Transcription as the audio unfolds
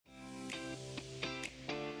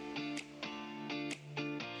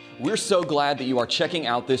We're so glad that you are checking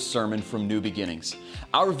out this sermon from New Beginnings.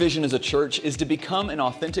 Our vision as a church is to become an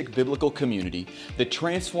authentic biblical community that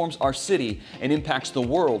transforms our city and impacts the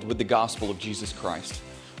world with the gospel of Jesus Christ.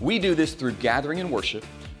 We do this through gathering in worship,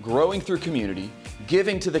 growing through community,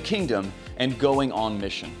 giving to the kingdom, and going on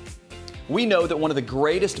mission. We know that one of the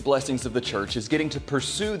greatest blessings of the church is getting to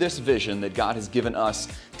pursue this vision that God has given us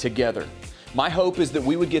together. My hope is that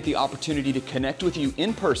we would get the opportunity to connect with you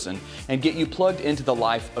in person and get you plugged into the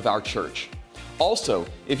life of our church. Also,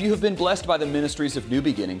 if you have been blessed by the ministries of New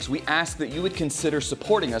Beginnings, we ask that you would consider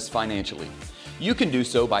supporting us financially. You can do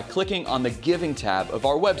so by clicking on the Giving tab of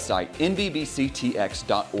our website,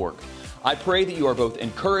 nbbctx.org. I pray that you are both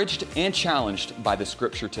encouraged and challenged by the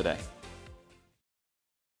scripture today.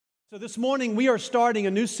 So this morning we are starting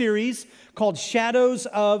a new series called Shadows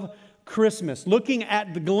of Christmas, looking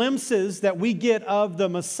at the glimpses that we get of the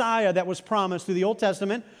Messiah that was promised through the Old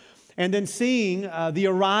Testament, and then seeing the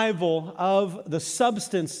arrival of the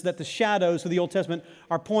substance that the shadows of the Old Testament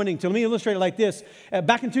are pointing to. Let me illustrate it like this.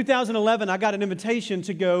 Back in 2011, I got an invitation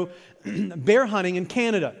to go bear hunting in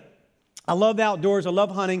Canada. I love the outdoors, I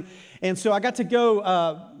love hunting, and so I got to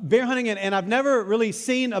go bear hunting, and I've never really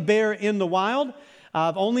seen a bear in the wild.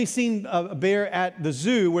 I've only seen a bear at the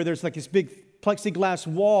zoo where there's like this big plexiglass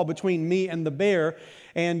wall between me and the bear.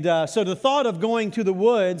 And so the thought of going to the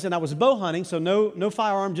woods, and I was bow hunting, so no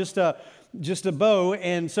firearm, just a bow.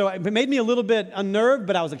 And so it made me a little bit unnerved,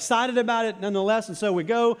 but I was excited about it nonetheless. And so we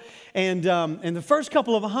go, and in the first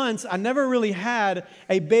couple of hunts, I never really had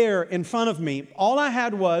a bear in front of me. All I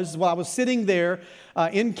had was, while I was sitting there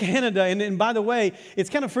in Canada, and by the way, it's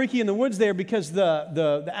kind of freaky in the woods there because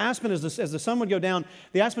the aspen, as the sun would go down,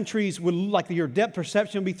 the aspen trees would, like your depth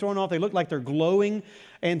perception would be thrown off. They look like they're glowing.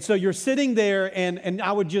 And so you're sitting there, and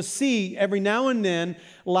I would just see every now and then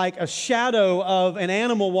like a shadow of an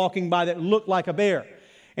animal walking by that looked like a bear.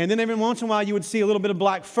 And then every once in a while you would see a little bit of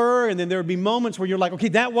black fur, and then there would be moments where you're like, okay,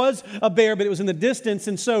 that was a bear, but it was in the distance.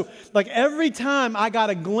 And so like every time I got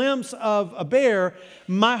a glimpse of a bear,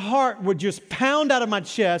 my heart would just pound out of my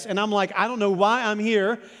chest, and I'm like, I don't know why I'm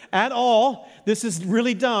here at all. This is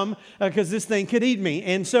really dumb because this thing could eat me.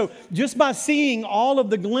 And so just by seeing all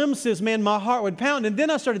of the glimpses, man, my heart would pound. And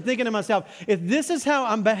then I started thinking to myself, if this is how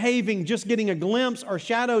I'm behaving, just getting a glimpse or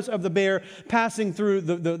shadows of the bear passing through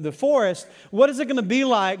the forest, what is it going to be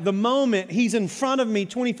like the moment he's in front of me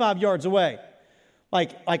 25 yards away?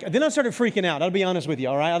 Like then I started freaking out. I'll be honest with you,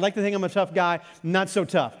 all right? I'd like to think I'm a tough guy, not so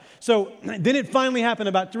tough. So then it finally happened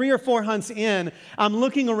about 3 or 4 hunts in. I'm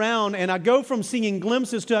looking around, and I go from seeing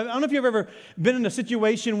glimpses to, I don't know if you've ever been in a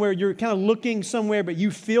situation where you're kind of looking somewhere, but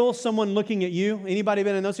you feel someone looking at you. Anybody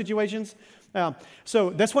been in those situations?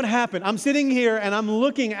 So that's what happened. I'm sitting here, and I'm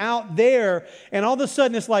looking out there, and all of a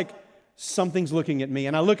sudden it's like, something's looking at me.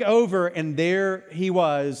 And I look over, and there he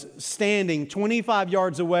was standing 25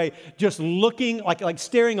 yards away, just looking, like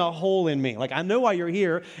staring a hole in me. Like, I know why you're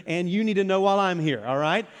here, and you need to know while I'm here, all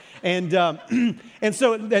right? And and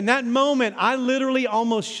so in that moment, I literally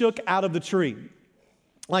almost shook out of the tree.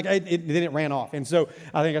 Like, then it ran off. And so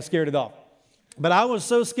I think I scared it off. But I was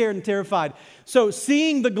so scared and terrified. So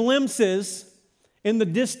seeing the glimpses in the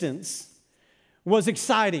distance was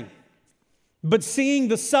exciting. But seeing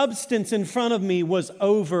the substance in front of me was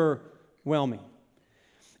overwhelming.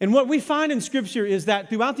 And what we find in Scripture is that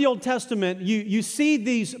throughout the Old Testament, you see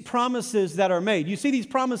these promises that are made. You see these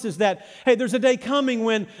promises that, hey, there's a day coming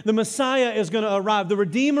when the Messiah is going to arrive. The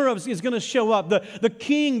Redeemer is going to show up. The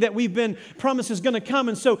King that we've been promised is going to come.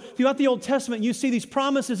 And so throughout the Old Testament, you see these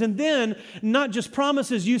promises. And then, not just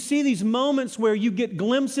promises, you see these moments where you get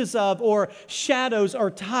glimpses of, or shadows or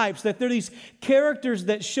types, that they're these characters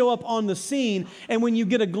that show up on the scene. And when you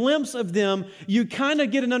get a glimpse of them, you kind of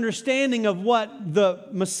get an understanding of what the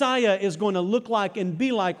Messiah is going to look like and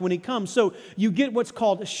be like when he comes. So you get what's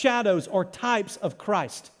called shadows or types of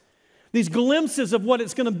Christ. These glimpses of what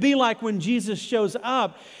it's going to be like when Jesus shows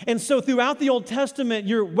up. And so throughout the Old Testament,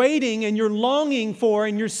 you're waiting and you're longing for,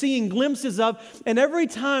 and you're seeing glimpses of. And every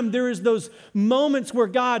time there is those moments where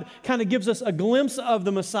God kind of gives us a glimpse of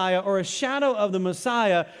the Messiah or a shadow of the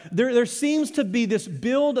Messiah, there seems to be this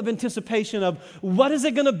build of anticipation of what is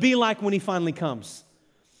it going to be like when he finally comes.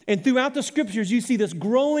 And throughout the Scriptures, you see this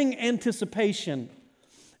growing anticipation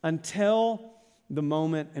until the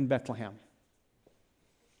moment in Bethlehem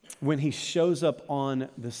when he shows up on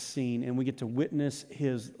the scene and we get to witness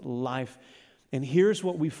his life. And here's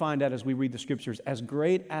what we find out as we read the Scriptures. As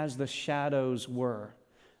great as the shadows were,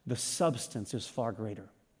 the substance is far greater.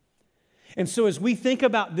 And so as we think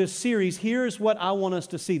about this series, here's what I want us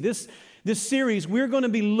to see. This This series, we're going to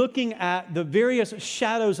be looking at the various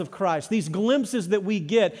shadows of Christ, these glimpses that we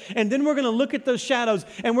get, and then we're going to look at those shadows,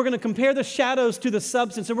 and we're going to compare the shadows to the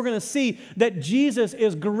substance, and we're going to see that Jesus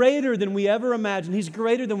is greater than we ever imagined. He's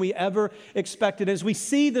greater than we ever expected. As we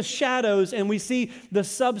see the shadows and we see the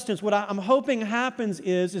substance, what I'm hoping happens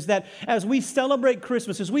is that as we celebrate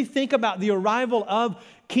Christmas, as we think about the arrival of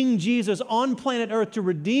King Jesus on planet Earth to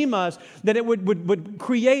redeem us, that it would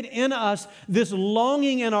create in us this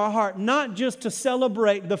longing in our heart, not just to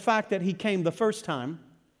celebrate the fact that He came the first time,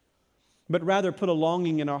 but rather put a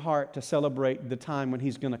longing in our heart to celebrate the time when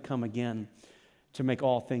He's going to come again to make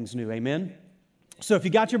all things new. Amen? So if you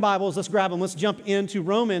got your Bibles, let's grab them. Let's jump into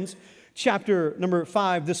Romans chapter number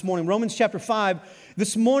 5 this morning. Romans chapter 5.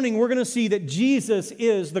 This morning we're going to see that Jesus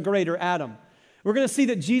is the greater Adam. We're going to see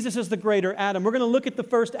that Jesus is the greater Adam. We're going to look at the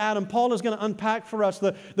first Adam. Paul is going to unpack for us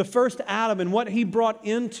the first Adam and what he brought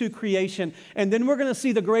into creation. And then we're going to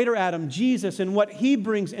see the greater Adam, Jesus, and what He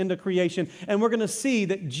brings into creation. And we're going to see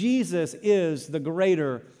that Jesus is the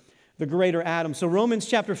greater Adam. So Romans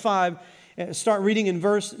chapter 5, start reading in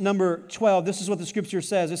verse number 12. This is what the Scripture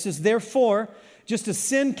says. It says, "Therefore, just as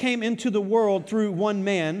sin came into the world through one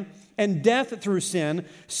man, and death through sin,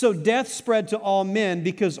 so death spread to all men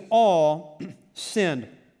because all sinned.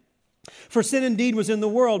 For sin indeed was in the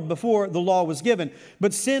world before the law was given,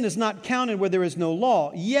 but sin is not counted where there is no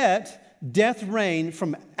law. Yet death reigned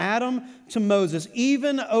from Adam to Moses,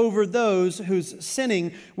 even over those whose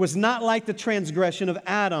sinning was not like the transgression of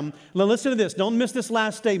Adam." Now listen to this. Don't miss this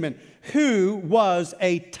last statement. "Who was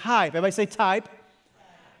a type." Everybody say type.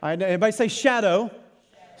 All right, everybody say shadow.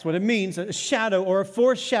 That's what it means, a shadow or a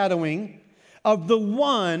foreshadowing of the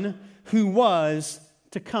one who was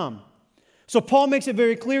to come. So Paul makes it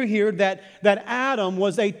very clear here that Adam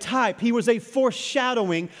was a type. He was a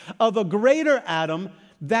foreshadowing of a greater Adam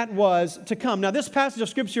that was to come. Now, this passage of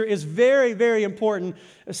Scripture is very, very important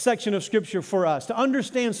section of Scripture for us to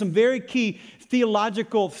understand some very key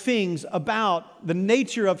theological things about the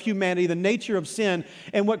nature of humanity, the nature of sin,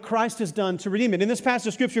 and what Christ has done to redeem it. In this passage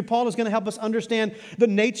of Scripture, Paul is going to help us understand the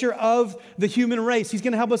nature of the human race. He's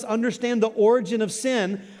going to help us understand the origin of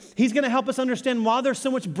sin. He's going to help us understand why there's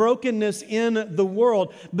so much brokenness in the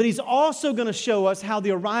world. But he's also going to show us how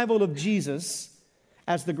the arrival of Jesus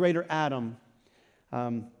as the greater Adam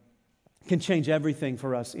can change everything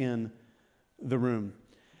for us in the room.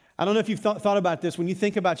 I don't know if you've thought about this. When you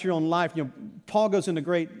think about your own life, Paul goes into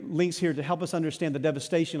great lengths here to help us understand the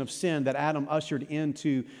devastation of sin that Adam ushered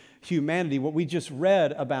into humanity. What we just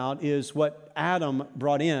read about is what Adam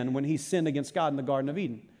brought in when he sinned against God in the Garden of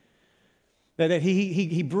Eden. That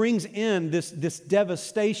he brings in this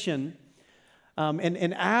devastation,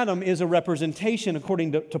 and Adam is a representation,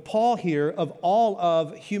 according to Paul here, of all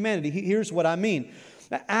of humanity. Here's what I mean.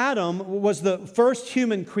 Adam was the first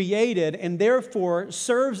human created and therefore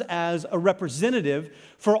serves as a representative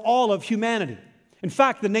for all of humanity. In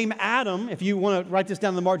fact, the name Adam, if you want to write this down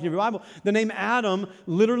in the margin of your Bible, the name Adam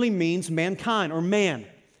literally means mankind or man.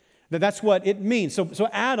 That's what it means. So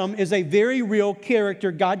Adam is a very real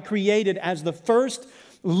character God created as the first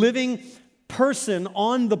living person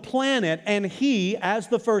on the planet, and he, as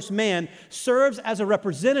the first man, serves as a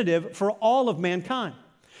representative for all of mankind.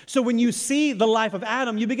 So when you see the life of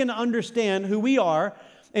Adam, you begin to understand who we are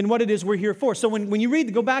and what it is we're here for. So when you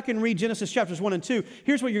go back and read Genesis chapters 1 and 2,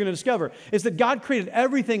 here's what you're going to discover, is that God created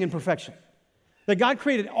everything in perfection. That God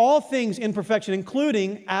created all things in perfection,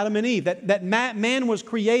 including Adam and Eve. That man was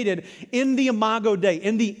created in the imago Dei,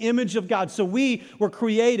 in the image of God. So we were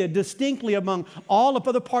created distinctly among all of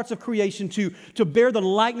other parts of creation to bear the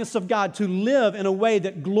likeness of God, to live in a way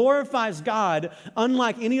that glorifies God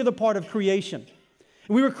unlike any other part of creation.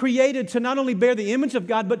 We were created to not only bear the image of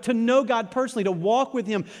God, but to know God personally, to walk with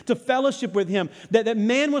Him, to fellowship with Him. That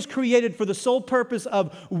man was created for the sole purpose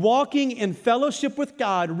of walking in fellowship with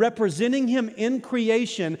God, representing Him in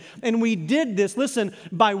creation. And we did this, listen,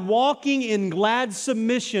 by walking in glad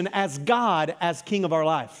submission as God, as King of our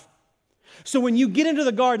life. So when you get into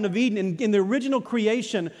the Garden of Eden, in the original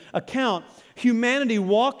creation account, humanity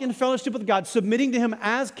walked in fellowship with God, submitting to Him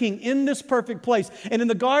as King in this perfect place. And in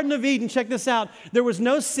the Garden of Eden, check this out, there was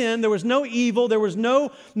no sin, there was no evil, there was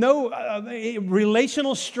no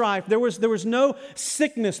relational strife, there was no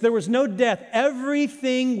sickness, there was no death.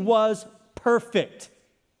 Everything was perfect.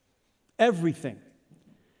 Everything.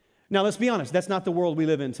 Now, let's be honest, that's not the world we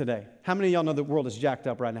live in today. How many of y'all know the world is jacked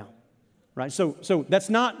up right now? Right? So that's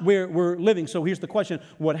not where we're living. So here's the question,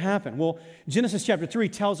 what happened? Well, Genesis chapter 3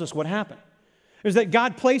 tells us what happened. Is that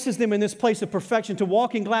God places them in this place of perfection to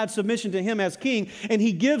walk in glad submission to Him as King, and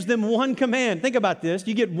He gives them one command. Think about this.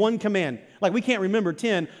 You get one command. Like we can't remember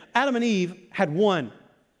 10. Adam and Eve had one.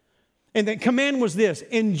 And the command was this: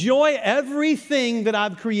 enjoy everything that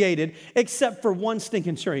I've created except for one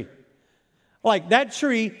stinking tree. Like that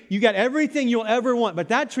tree, you got everything you'll ever want. But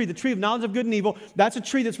that tree, the tree of knowledge of good and evil, that's a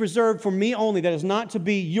tree that's reserved for me only. That is not to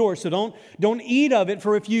be yours. So don't eat of it,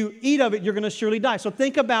 for if you eat of it, you're going to surely die. So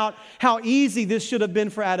think about how easy this should have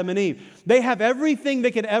been for Adam and Eve. They have everything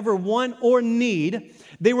they could ever want or need.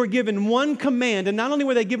 They were given one command. And not only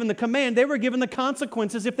were they given the command, they were given the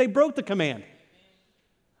consequences if they broke the command.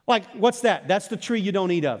 Like, what's that? That's the tree you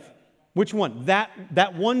don't eat of. Which one? That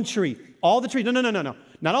one tree. All the trees. No.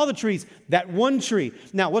 Not all the trees. That one tree.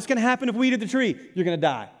 Now, what's going to happen if we eat of the tree? You're going to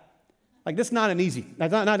die. Like, that's not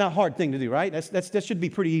not a hard thing to do, right? That should be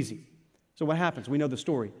pretty easy. So what happens? We know the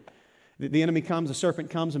story. The enemy comes, the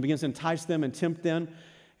serpent comes and begins to entice them and tempt them.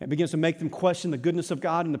 It begins to make them question the goodness of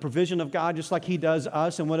God and the provision of God, just like He does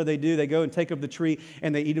us. And what do? They go and take of the tree,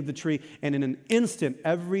 and they eat of the tree. And in an instant,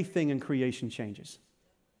 everything in creation changes.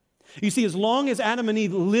 You see, as long as Adam and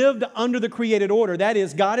Eve lived under the created order, that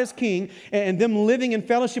is, God as king, and them living in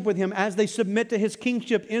fellowship with Him as they submit to His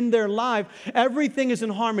kingship in their life, everything is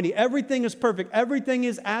in harmony. Everything is perfect. Everything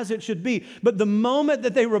is as it should be. But the moment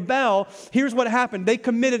that they rebel, here's what happened. They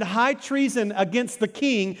committed high treason against the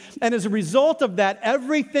king, and as a result of that,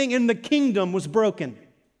 everything in the kingdom was broken.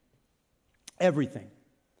 Everything.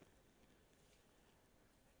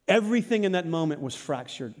 Everything in that moment was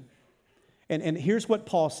fractured. And here's what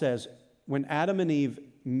Paul says. When Adam and Eve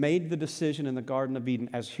made the decision in the Garden of Eden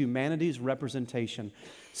as humanity's representation,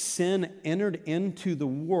 sin entered into the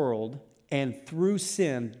world, and through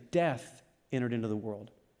sin, death entered into the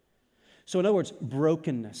world. So in other words,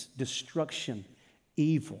 brokenness, destruction,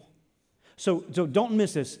 evil. So don't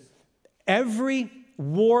miss this. Every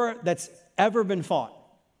war that's ever been fought,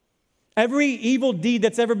 every evil deed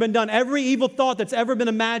that's ever been done, every evil thought that's ever been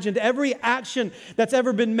imagined, every action that's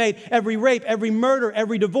ever been made, every rape, every murder,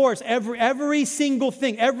 every divorce, every single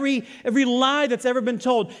thing, every lie that's ever been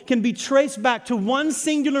told can be traced back to one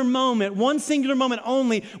singular moment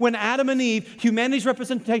only, when Adam and Eve, humanity's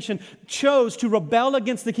representation, chose to rebel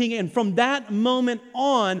against the king. And from that moment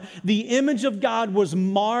on, the image of God was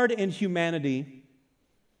marred in humanity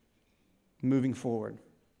moving forward.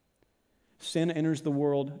 Sin enters the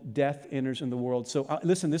world, death enters in the world. So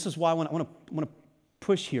listen, this is why I want to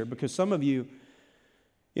push here, because some of you,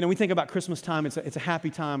 we think about Christmas time, it's a happy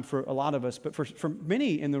time for a lot of us, but for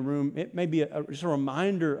many in the room, it may be just a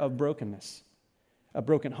reminder of brokenness. A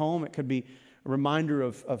broken home, it could be a reminder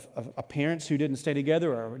of parents who didn't stay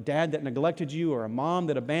together, or a dad that neglected you, or a mom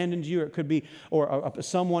that abandoned you, or it could be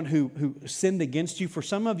someone who sinned against you. For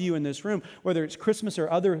some of you in this room, whether it's Christmas or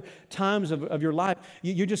other times of your life,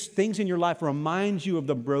 you just, things in your life remind you of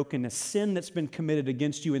the brokenness, sin that's been committed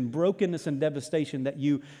against you, and brokenness and devastation that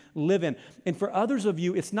you live in. And for others of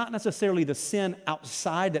you, it's not necessarily the sin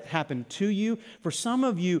outside that happened to you. For some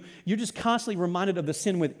of you, you're just constantly reminded of the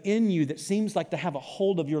sin within you that seems like to have a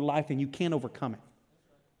hold of your life and you can't overcome it.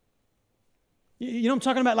 You know what I'm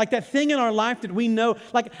talking about? Like that thing in our life that we know,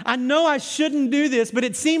 like, I know I shouldn't do this, but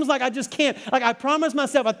it seems like I just can't. Like, I promised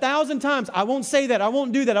myself 1,000 times, I won't say that, I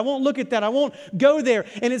won't do that, I won't look at that, I won't go there.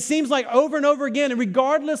 And it seems like over and over again, and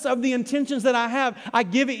regardless of the intentions that I have, I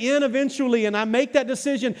give in eventually, and I make that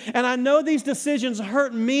decision. And I know these decisions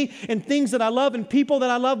hurt me and things that I love and people that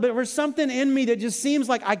I love, but there's something in me that just seems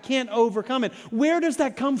like I can't overcome it. Where does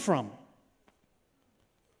that come from?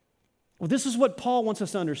 Well, this is what Paul wants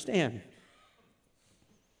us to understand.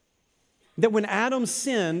 That when Adam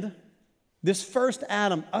sinned, this first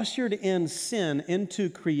Adam ushered in sin into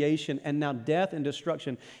creation, and now death and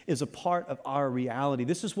destruction is a part of our reality.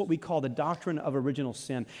 This is what we call the doctrine of original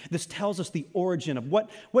sin. This tells us the origin of what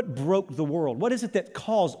broke the world. What is it that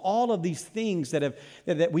caused all of these things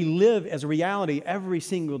that we live as a reality every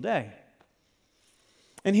single day?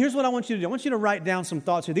 And here's what I want you to do. I want you to write down some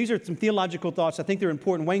thoughts here. These are some theological thoughts. I think they're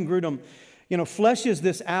important. Wayne Grudem, fleshes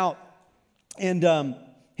this out, and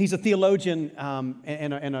he's a theologian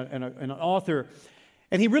and an author.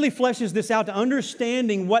 And he really fleshes this out to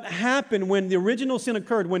understanding what happened when the original sin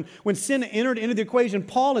occurred, when sin entered into the equation.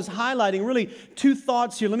 Paul is highlighting really two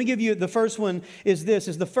thoughts here. Let me give you the first one is this.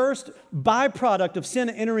 Is the first byproduct of sin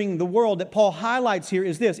entering the world that Paul highlights here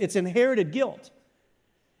is this. It's inherited guilt.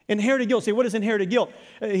 Inherited guilt. Say, what is inherited guilt?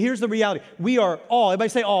 Here's the reality. We are all, everybody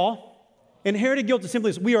say all. Inherited guilt is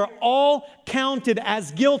simply this. We are all counted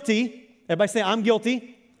as guilty. Everybody say, I'm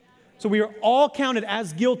guilty. So we are all counted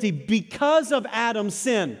as guilty because of Adam's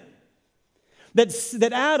sin.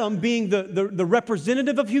 That Adam, being the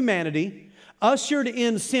representative of humanity, ushered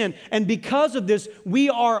in sin. And because of this, we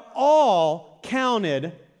are all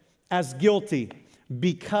counted as guilty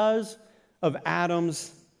because of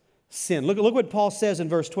Adam's sin. Look what Paul says in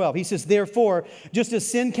verse 12. He says, therefore, just as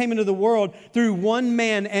sin came into the world through one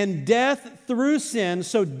man and death through sin,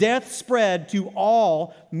 so death spread to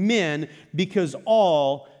all men because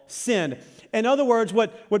all sinned. In other words,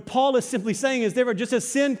 what Paul is simply saying is, therefore, just as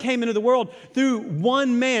sin came into the world through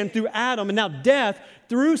one man, through Adam, and now death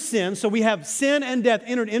through sin, so we have sin and death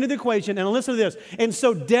entered into the equation, and listen to this, and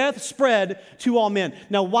so death spread to all men.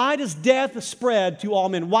 Now, why does death spread to all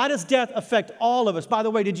men? Why does death affect all of us? By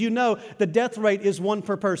the way, did you know the death rate is 1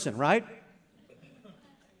 per person, right?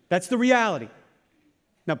 That's the reality.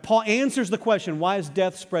 Now, Paul answers the question, why is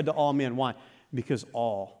death spread to all men? Why? Because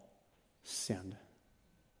all sinned.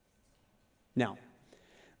 Now,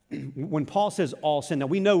 when Paul says all sin, now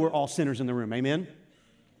we know we're all sinners in the room, amen?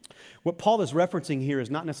 What Paul is referencing here is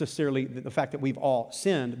not necessarily the fact that we've all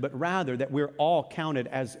sinned, but rather that we're all counted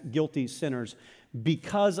as guilty sinners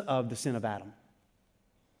because of the sin of Adam.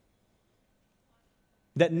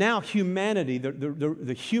 That now humanity,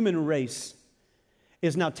 the human race,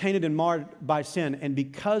 is now tainted and marred by sin, and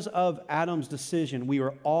because of Adam's decision, we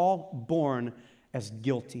are all born as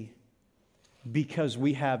guilty because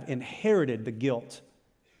we have inherited the guilt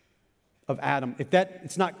of Adam. If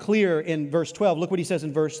it's not clear in verse 12, look what he says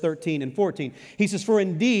in verse 13 and 14. He says, for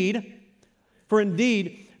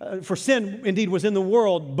sin indeed was in the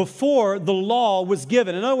world before the law was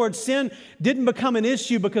given. In other words, sin didn't become an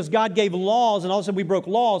issue because God gave laws and all of a sudden we broke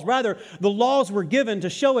laws. Rather, the laws were given to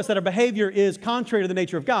show us that our behavior is contrary to the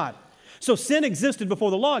nature of God. So sin existed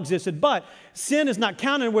before the law existed, but sin is not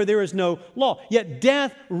counted where there is no law. Yet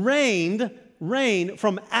death reigned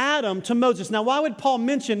from Adam to Moses. Now, why would Paul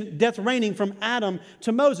mention death reigning from Adam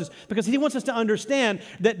to Moses? Because he wants us to understand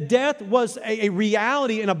that death was a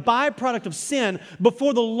reality and a byproduct of sin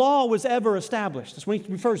before the law was ever established. That's when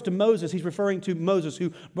he refers to Moses, he's referring to Moses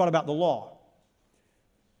who brought about the law.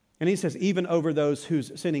 And he says, even over those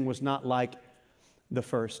whose sinning was not like the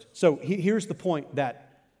first. So here's the point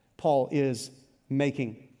that Paul is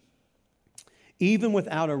making. Even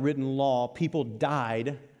without a written law, people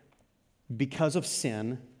died because of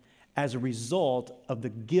sin as a result of the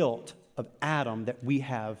guilt of Adam that we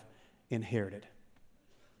have inherited.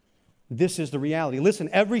 This is the reality. Listen,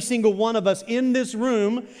 every single one of us in this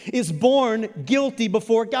room is born guilty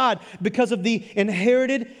before God because of the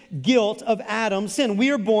inherited guilt of Adam's sin. We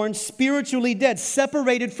are born spiritually dead,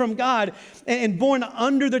 separated from God, and born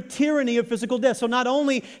under the tyranny of physical death. So not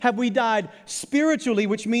only have we died spiritually,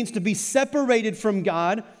 which means to be separated from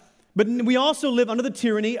God, but we also live under the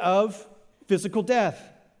tyranny of physical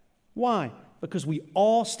death. Why? Because we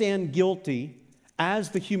all stand guilty as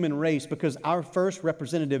the human race because our first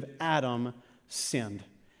representative, Adam, sinned.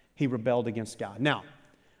 He rebelled against God. Now,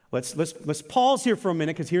 let's pause here for a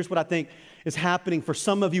minute because here's what I think is happening for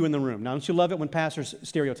some of you in the room. Now, don't you love it when pastors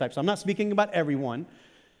stereotype? So I'm not speaking about everyone,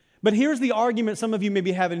 but here's the argument some of you may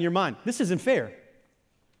be having in your mind. This isn't fair.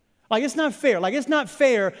 It's not fair. It's not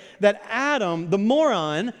fair that Adam, the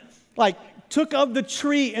moron, took of the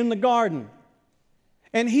tree in the garden.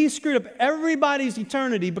 And he screwed up everybody's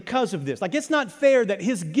eternity because of this. It's not fair that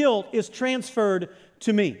his guilt is transferred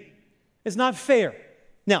to me. It's not fair.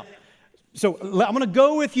 Now, so I'm going to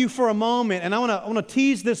go with you for a moment, and I want to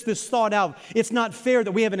tease this thought out. It's not fair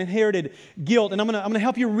that we have an inherited guilt, and I'm going to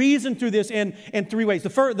help you reason through this in 3 ways. The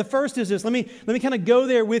first is this. Let me kind of go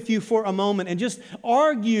there with you for a moment and just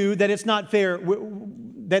argue that it's not fair,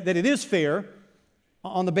 that it is fair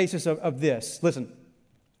on the basis of this. Listen.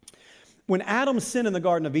 When Adam sinned in the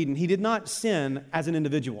Garden of Eden, he did not sin as an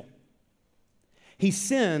individual. He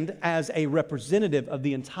sinned as a representative of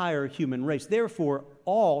the entire human race. Therefore,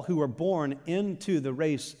 all who are born into the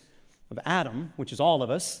race of Adam, which is all of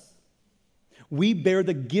us, we bear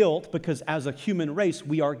the guilt because as a human race,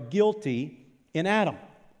 we are guilty in Adam.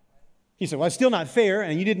 You say, well, it's still not fair,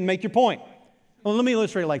 and you didn't make your point. Well, let me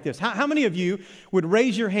illustrate it like this. How many of you would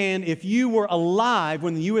raise your hand if you were alive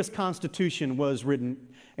when the U.S. Constitution was written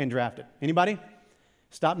and drafted? Anybody?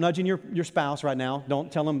 Stop nudging your spouse right now.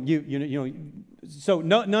 Don't tell them you know. So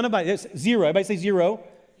none of us. Zero. Everybody say zero.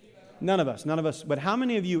 None of us. But how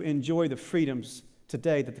many of you enjoy the freedoms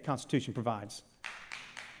today that the Constitution provides?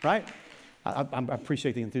 Right? I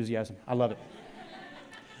appreciate the enthusiasm. I love it.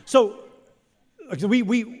 So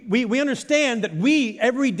we understand that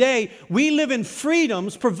every day we live in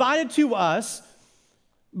freedoms provided to us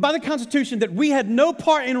by the Constitution that we had no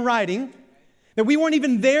part in writing. That we weren't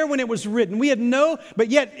even there when it was written. But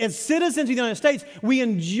yet as citizens of the United States, we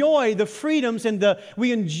enjoy the freedoms and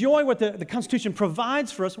we enjoy what the Constitution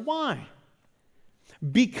provides for us. Why?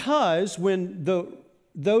 Because when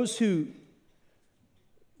those who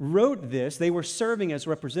wrote this, they were serving as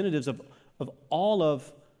representatives of all of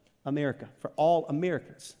America, for all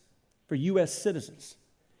Americans. for U.S. citizens.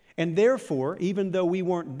 And therefore, even though we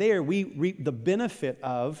weren't there, we reaped the benefit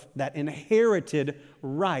of that inherited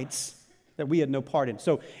rights that we had no part in.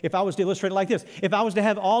 So if I was to illustrate it like this, if I was to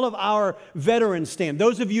have all of our veterans stand,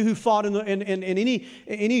 those of you who fought in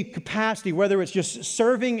any capacity, whether it's just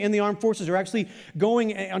serving in the armed forces or actually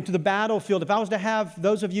going onto the battlefield, if I was to have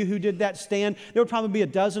those of you who did that stand, there would probably be a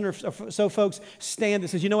dozen or so folks stand that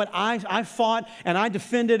says, you know what, I fought and I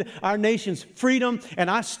defended our nation's freedom and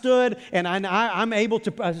I stood and I'm able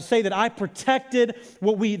to say that I protected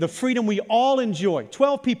the freedom we all enjoy.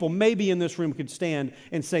 12 people maybe in this room could stand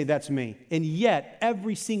and say, that's me. And yet,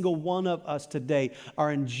 every single one of us today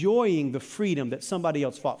are enjoying the freedom that somebody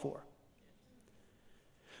else fought for.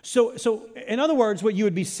 So in other words, what you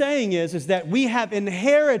would be saying is that we have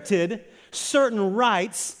inherited certain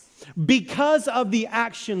rights because of the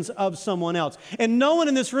actions of someone else. And no one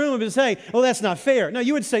in this room would say, well, that's not fair. No,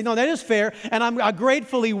 you would say, no, that is fair, and I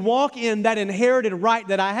gratefully walk in that inherited right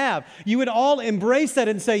that I have. You would all embrace that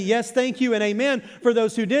and say, yes, thank you, and amen for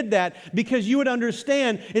those who did that, because you would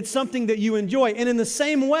understand it's something that you enjoy. And in the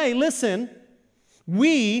same way, listen,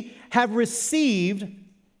 we have received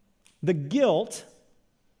the guilt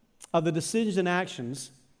of the decisions and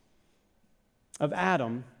actions of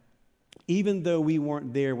Adam, even though we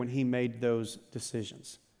weren't there when he made those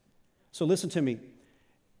decisions. So listen to me.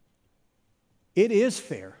 It is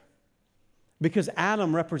fair because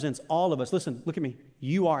Adam represents all of us. Listen, look at me.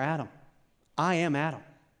 You are Adam. I am Adam.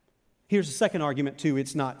 Here's the second argument, too.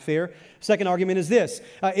 It's not fair. Second argument is this.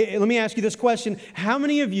 Let me ask you this question. How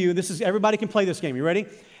many of you, everybody can play this game. You ready?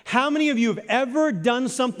 How many of you have ever done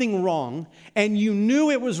something wrong and you knew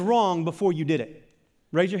it was wrong before you did it?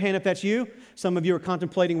 Raise your hand if that's you. Some of you are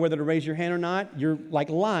contemplating whether to raise your hand or not. You're like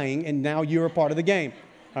lying, and now you're a part of the game.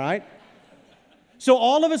 All right? So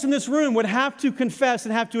all of us in this room would have to confess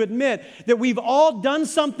and have to admit that we've all done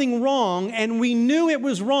something wrong, and we knew it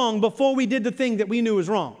was wrong before we did the thing that we knew was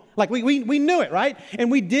wrong. Like we knew it, right?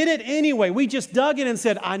 And we did it anyway. We just dug in and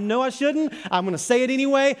said, I know I shouldn't. I'm going to say it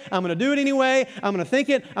anyway. I'm going to do it anyway. I'm going to think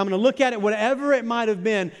it. I'm going to look at it. Whatever it might have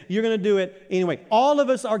been, you're going to do it anyway. All of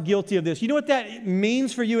us are guilty of this. You know what that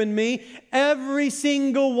means for you and me? Every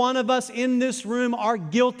single one of us in this room are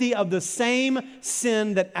guilty of the same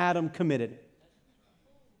sin that Adam committed.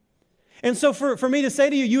 And so for me to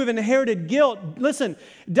say to you, you have inherited guilt, listen,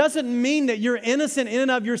 doesn't mean that you're innocent in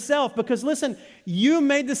and of yourself, because listen, you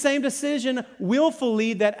made the same decision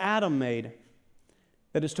willfully that Adam made.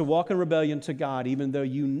 That is to walk in rebellion to God, even though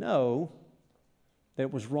you know that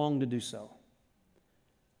it was wrong to do so.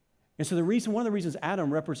 And so one of the reasons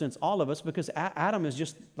Adam represents all of us, because Adam is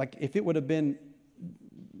just like, if it would have been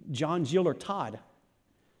John, Jill, or Todd,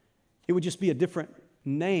 it would just be a different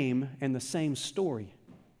name and the same story.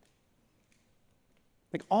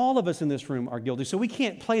 Like all of us in this room are guilty. So we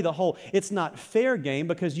can't play the whole it's not fair game,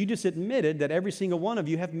 because you just admitted that every single one of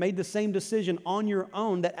you have made the same decision on your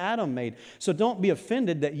own that Adam made. So don't be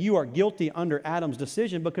offended that you are guilty under Adam's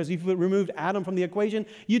decision, because if you removed Adam from the equation,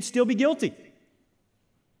 you'd still be guilty.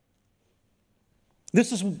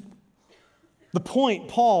 This is the point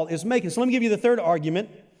Paul is making. So let me give you the third argument.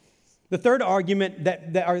 The third argument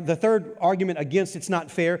the third argument against it's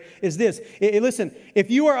not fair is this. Listen,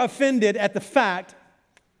 if you are offended at the fact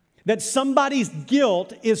that somebody's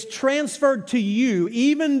guilt is transferred to you,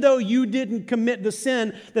 even though you didn't commit the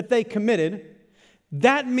sin that they committed,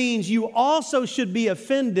 that means you also should be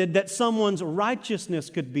offended that someone's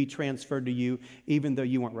righteousness could be transferred to you, even though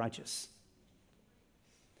you weren't righteous.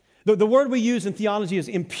 The word we use in theology is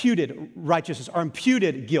imputed righteousness or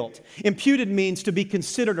imputed guilt. Imputed means to be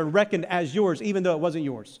considered or reckoned as yours, even though it wasn't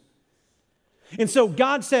yours. And so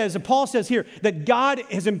God says, and Paul says here, that God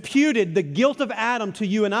has imputed the guilt of Adam to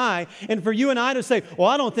you and I. And for you and I to say, well,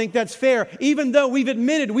 I don't think that's fair, even though we've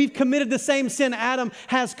admitted we've committed the same sin Adam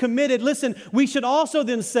has committed. Listen, we should also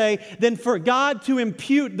then say, then for God to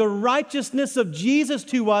impute the righteousness of Jesus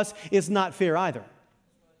to us is not fair either.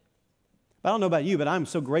 I don't know about you, but I'm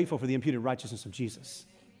so grateful for the imputed righteousness of Jesus.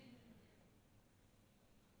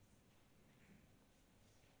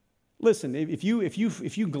 Listen, if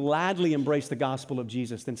you gladly embrace the gospel of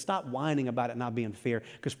Jesus, then stop whining about it not being fair,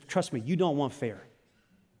 because trust me, you don't want fair.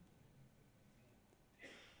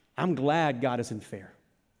 I'm glad God isn't fair,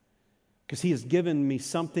 because He has given me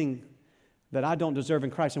something that I don't deserve in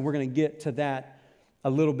Christ, and we're going to get to that a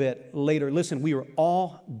little bit later. Listen, we are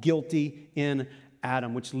all guilty in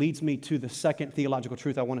Adam, which leads me to the second theological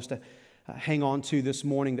truth I want us to hang on to this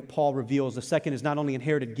morning that Paul reveals. The second is not only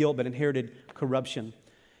inherited guilt, but inherited corruption.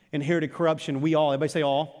 Inherited corruption, we all, everybody say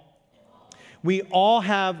all. We all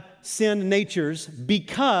have sin natures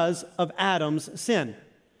because of Adam's sin.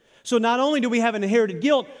 So not only do we have inherited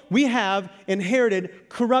guilt, we have inherited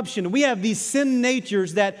corruption. We have these sin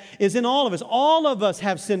natures that is in all of us. All of us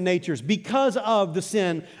have sin natures because of the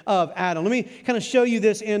sin of Adam. Let me kind of show you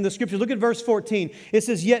this in the scriptures. Look at verse 14. It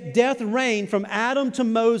says, "Yet death reigned from Adam to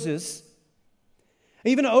Moses,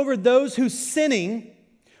 even over those whose sinning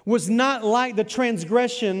was not like the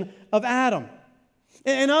transgression of Adam."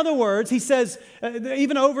 In other words, he says,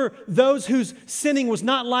 even over those whose sinning was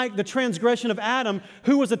not like the transgression of Adam,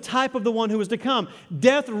 who was a type of the one who was to come.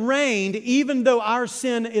 Death reigned, even though our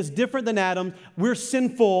sin is different than Adam, we're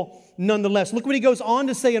sinful nonetheless. Look what he goes on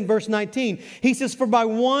to say in verse 19. He says, "For by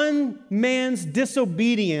one man's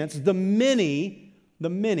disobedience, the many,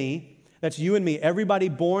 that's you and me, everybody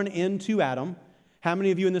born into Adam." How many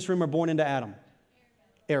of you in this room are born into Adam?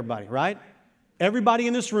 Everybody, right? Everybody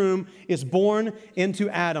in this room is born into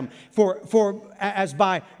Adam. For as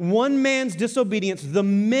by one man's disobedience, the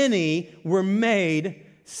many were made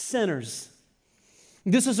sinners.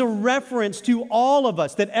 This is a reference to all of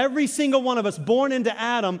us, that every single one of us born into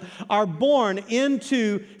Adam are born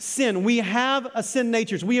into sin. We have a sin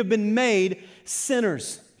nature. We have been made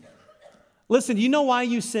sinners. Listen, you know why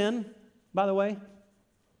you sin, by the way?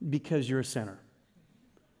 Because you're a sinner.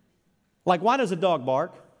 Like, why does a dog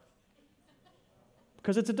bark?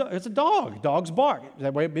 Because it's a dog. Dogs bark.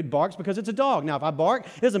 That way it barks because it's a dog. Now, if I bark,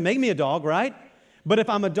 it doesn't make me a dog, right? But if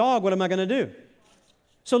I'm a dog, what am I going to do?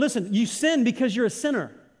 So listen, you sin because you're a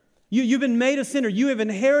sinner. You've been made a sinner. You have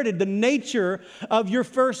inherited the nature of your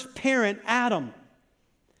first parent, Adam.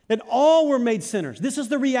 That all were made sinners. This is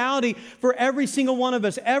the reality for every single one of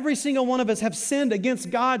us. Every single one of us have sinned against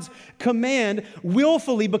God's command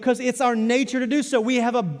willfully because it's our nature to do so. We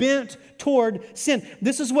have a bent toward sin.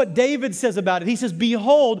 This is what David says about it. He says,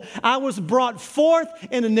 "Behold, I was brought forth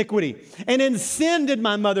in iniquity, and in sin did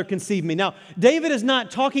my mother conceive me." Now, David is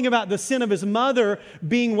not talking about the sin of his mother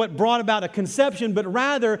being what brought about a conception, but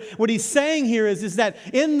rather what he's saying here is that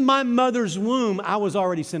in my mother's womb, I was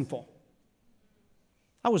already sinful.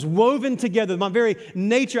 I was woven together, my very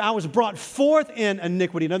nature. I was brought forth in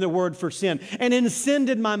iniquity, another word for sin. And in sin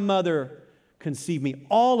did my mother conceive me.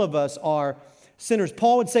 All of us are sinners.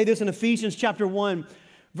 Paul would say this in Ephesians chapter 1,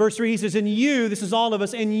 verse 3. He says, "And you," this is all of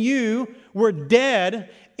us, "and you were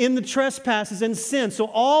dead in the trespasses and sins." So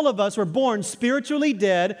all of us were born spiritually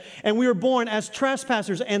dead, and we were born as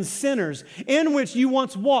trespassers and sinners, in which you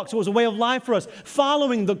once walked. So it was a way of life for us,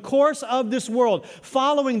 following the course of this world,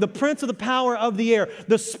 following the prince of the power of the air,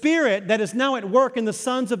 the spirit that is now at work in the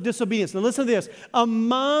sons of disobedience. Now listen to this.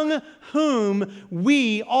 "Among whom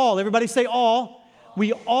we all," everybody say all,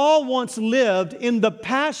 "we all once lived in the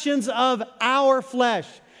passions of our flesh."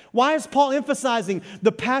 Why is Paul emphasizing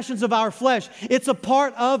the passions of our flesh? It's a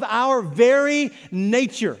part of our very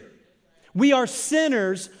nature. We are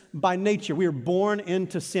sinners by nature. We are born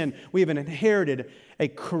into sin. We have inherited a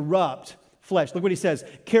corrupt flesh. Look what he says.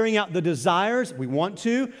 "Carrying out the desires," we want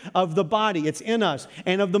to, "of the body," it's in us,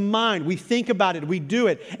 "and of the mind." We think about it, we do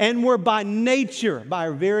it. "And we're by nature," by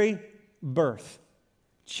our very birth,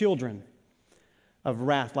 "children of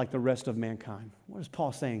wrath like the rest of mankind." What is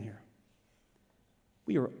Paul saying here?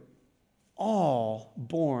 We are all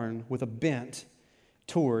born with a bent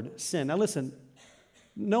toward sin. Now listen,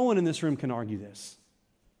 no one in this room can argue this.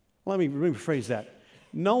 Let me rephrase that.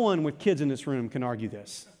 No one with kids in this room can argue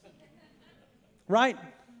this. Right?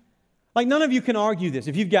 Like none of you can argue this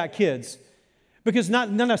if you've got kids. Because not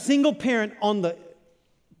a single parent on the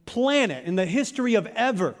planet in the history of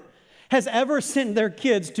ever has ever sent their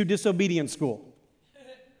kids to disobedience school.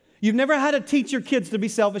 You've never had to teach your kids to be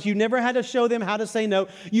selfish. You've never had to show them how to say no.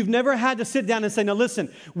 You've never had to sit down and say, "Now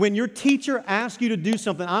listen, when your teacher asks you to do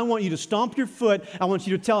something, I want you to stomp your foot. I want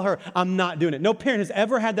you to tell her, I'm not doing it." No parent has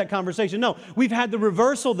ever had that conversation. No, we've had the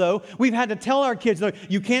reversal though. We've had to tell our kids, "No,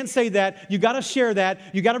 you can't say that. You got to share that.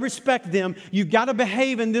 You got to respect them. You got to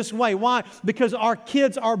behave in this way." Why? Because our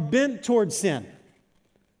kids are bent towards sin.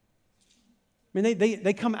 I mean,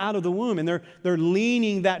 they come out of the womb and they're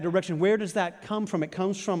leaning that direction. Where does that come from? It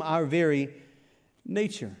comes from our very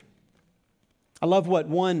nature. I love what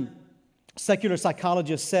one secular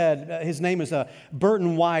psychologist said. His name is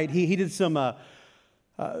Burton White. He did some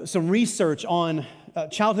research on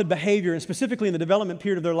childhood behavior, and specifically in the development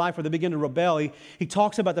period of their life where they begin to rebel. He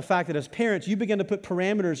talks about the fact that as parents, you begin to put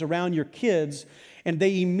parameters around your kids, and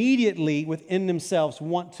they immediately, within themselves,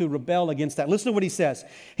 want to rebel against that. Listen to what he says.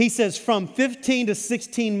 He says, from 15 to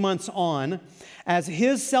 16 months on, as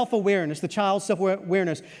his self-awareness, the child's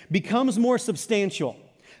self-awareness, becomes more substantial,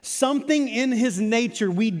 Something in his nature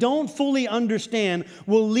we don't fully understand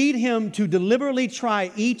will lead him to deliberately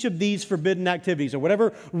try each of these forbidden activities or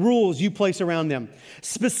whatever rules you place around them,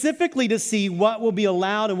 specifically to see what will be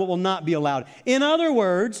allowed and what will not be allowed. In other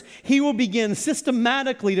words, he will begin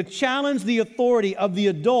systematically to challenge the authority of the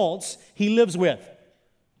adults he lives with.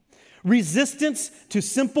 Resistance to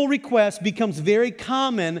simple requests becomes very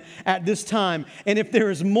common at this time. And if there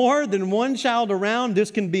is more than one child around, this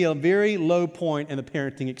can be a very low point in the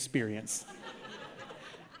parenting experience.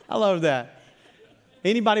 I love that.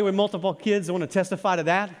 Anybody with multiple kids want to testify to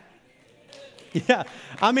that? Yeah.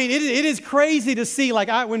 I mean, it is crazy to see. Like,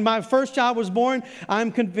 when my first child was born,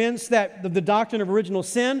 I'm convinced that the doctrine of original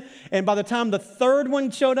sin. And by the time the third one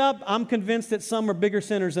showed up, I'm convinced that some are bigger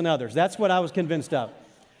sinners than others. That's what I was convinced of.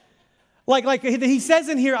 Like he says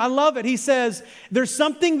in here, I love it. He says, there's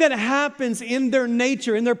something that happens in their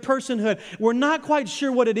nature, in their personhood. We're not quite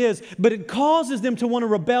sure what it is, but it causes them to want to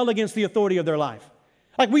rebel against the authority of their life.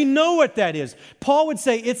 Like, we know what that is. Paul would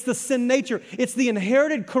say it's the sin nature. It's the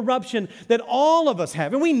inherited corruption that all of us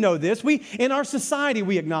have. And we know this. In our society,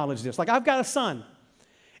 we acknowledge this. Like, I've got a son.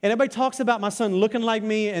 And everybody talks about my son looking like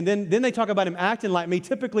me, and then they talk about him acting like me,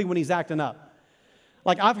 typically when he's acting up.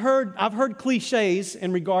 Like, I've heard cliches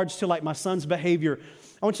in regards to, like, my son's behavior.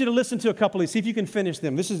 I want you to listen to a couple of these, see if you can finish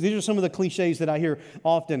them. These are some of the cliches that I hear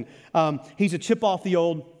often. He's a chip off the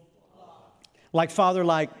old, like father,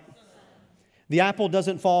 like the apple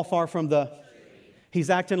doesn't fall far from the, he's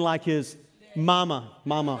acting like his mama.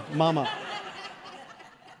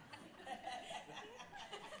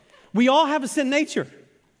 We all have a sin nature.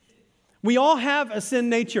 We all have a sin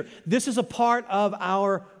nature. This is a part of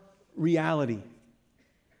our reality.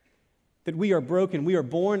 That we are broken. We are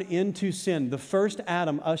born into sin. The first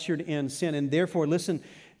Adam ushered in sin. And therefore, listen,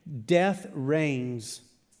 death reigns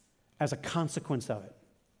as a consequence of it.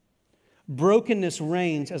 Brokenness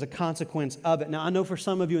reigns as a consequence of it. Now, I know for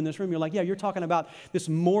some of you in this room, you're like, yeah, you're talking about this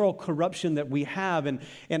moral corruption that we have. And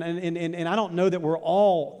I don't know that we're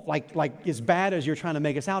all like as bad as you're trying to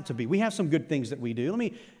make us out to be. We have some good things that we do. Let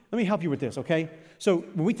me help you with this, okay? So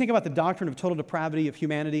when we think about the doctrine of total depravity of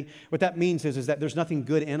humanity, what that means is that there's nothing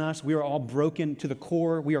good in us. We are all broken to the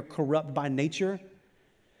core. We are corrupt by nature.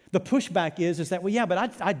 The pushback is that, well, yeah,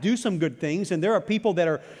 but I do some good things, and there are people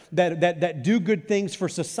that do good things for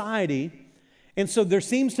society, and so there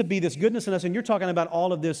seems to be this goodness in us, and you're talking about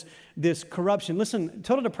all of this corruption. Listen,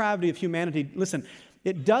 total depravity of humanity, listen,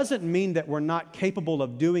 it doesn't mean that we're not capable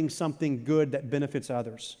of doing something good that benefits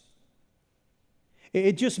others.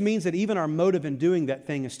 It just means that even our motive in doing that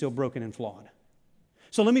thing is still broken and flawed.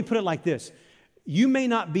 So let me put it like this. You may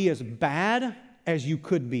not be as bad as you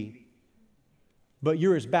could be, but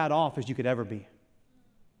you're as bad off as you could ever be.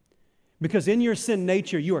 Because in your sin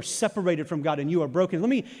nature, you are separated from God and you are broken. Let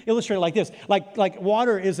me illustrate it like this. Like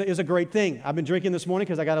water is a great thing. I've been drinking this morning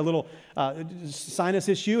because I got a little sinus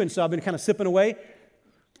issue, and so I've been kind of sipping away.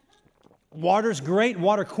 Water's great.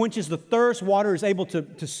 Water quenches the thirst. Water is able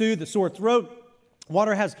to soothe the sore throat.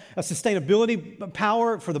 Water has a sustainability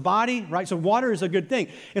power for the body, right? So water is a good thing.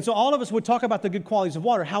 And so all of us would talk about the good qualities of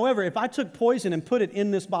water. However, if I took poison and put it in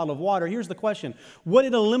this bottle of water, here's the question. Would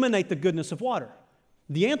it eliminate the goodness of water?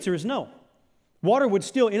 The answer is no. Water would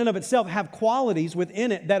still, in and of itself, have qualities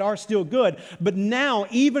within it that are still good. But now,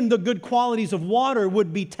 even the good qualities of water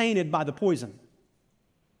would be tainted by the poison.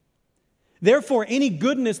 Therefore, any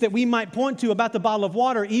goodness that we might point to about the bottle of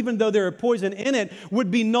water, even though there are poison in it, would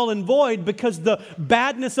be null and void because the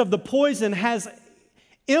badness of the poison has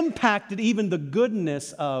impacted even the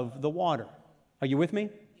goodness of the water. Are you with me?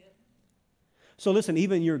 So listen,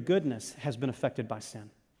 even your goodness has been affected by sin.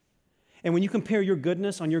 And when you compare your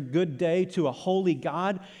goodness on your good day to a holy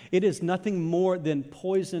God, it is nothing more than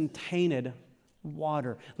poison-tainted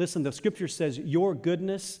water. Listen, the scripture says your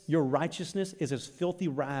goodness, your righteousness is as filthy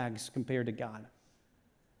rags compared to God.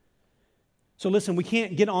 So listen, we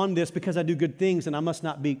can't get on this because I do good things and I must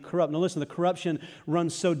not be corrupt. No, listen, the corruption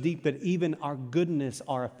runs so deep that even our goodness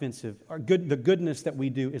are offensive. The goodness that we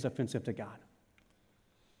do is offensive to God.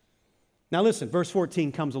 Now listen, verse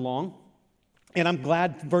 14 comes along. And I'm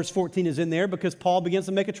glad verse 14 is in there because Paul begins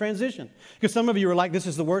to make a transition. Because some of you are like, this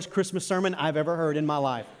is the worst Christmas sermon I've ever heard in my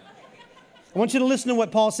life. I want you to listen to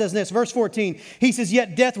what Paul says next. Verse 14, he says,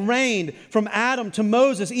 yet death reigned from Adam to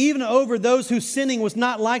Moses, even over those whose sinning was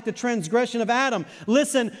not like the transgression of Adam.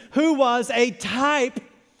 Listen, who was a type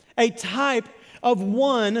of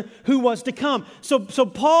one who was to come. So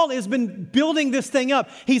Paul has been building this thing up.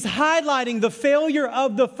 He's highlighting the failure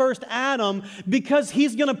of the first Adam because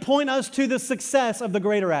he's going to point us to the success of the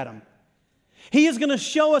greater Adam. He is going to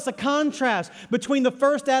show us a contrast between the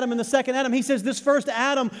first Adam and the second Adam. He says this first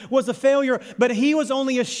Adam was a failure, but he was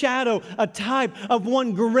only a shadow, a type of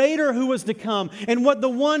one greater who was to come. And what the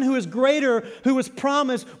one who is greater, who was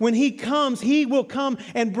promised, when he comes, he will come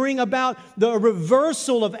and bring about the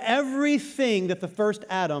reversal of everything that the first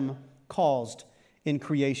Adam caused in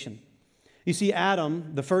creation. You see,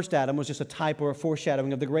 Adam, the first Adam, was just a type or a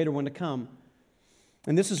foreshadowing of the greater one to come.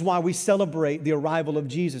 And this is why we celebrate the arrival of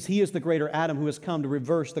Jesus. He is the greater Adam who has come to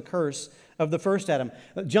reverse the curse of the first Adam.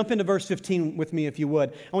 Jump into verse 15 with me if you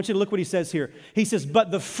would. I want you to look what he says here. He says, but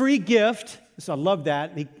the free gift, so I love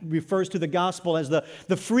that. He refers to the gospel as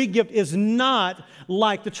the free gift is not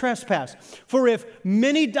like the trespass. For if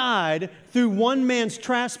many died through one man's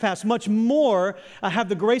trespass, much more have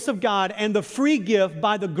the grace of God and the free gift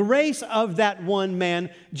by the grace of that one man,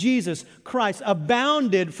 Jesus Christ,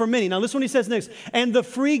 abounded for many. Now listen what he says next. And the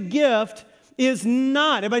free gift is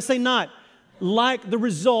not, everybody say not, like the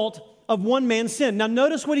result of one man's sin. Now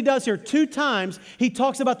notice what he does here. 2 times he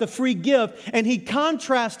talks about the free gift and he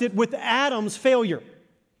contrasts it with Adam's failure.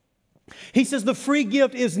 He says the free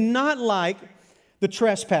gift is not like the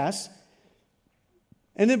trespass.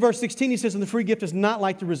 And then verse 16 he says, and the free gift is not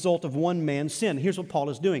like the result of one man's sin. Here's what Paul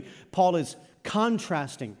is doing. Paul is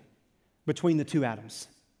contrasting between the 2 Adams.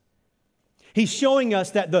 He's showing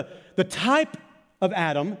us that the type of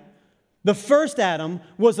Adam, the first Adam,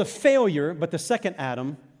 was a failure, but the second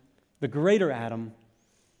Adam, the greater Adam,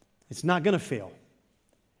 it's not going to fail.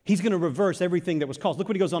 He's going to reverse everything that was caused. Look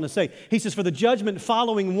what he goes on to say. He says, for the judgment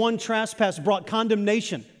following one trespass brought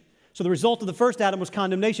condemnation. So the result of the first Adam was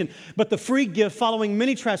condemnation. But the free gift following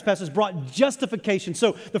many trespasses brought justification.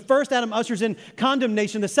 So the first Adam ushers in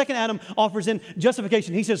condemnation. The second Adam offers in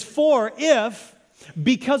justification. He says, for if,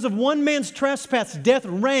 because of one man's trespass, death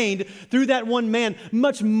reigned through that one man,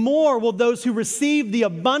 much more will those who receive the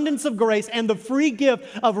abundance of grace and the free gift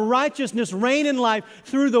of righteousness reign in life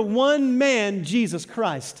through the one man, Jesus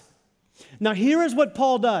Christ. Now here is what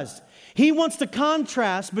Paul does. He wants to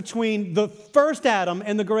contrast between the first Adam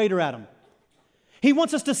and the greater Adam. He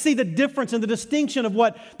wants us to see the difference and the distinction of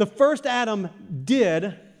what the first Adam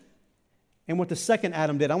did and what the second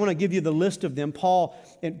Adam did. I want to give you the list of them. Paul,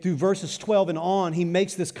 through verses 12 and on, he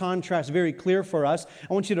makes this contrast very clear for us.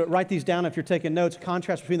 I want you to write these down if you're taking notes.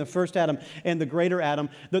 Contrast between the first Adam and the greater Adam.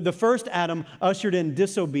 The first Adam ushered in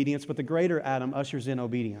disobedience, but the greater Adam ushers in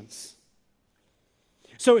obedience.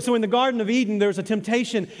 So in the Garden of Eden, there's a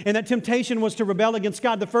temptation, and that temptation was to rebel against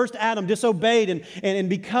God. The first Adam disobeyed, and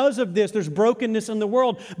because of this, there's brokenness in the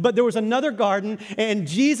world. But there was another garden, and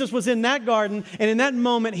Jesus was in that garden, and in that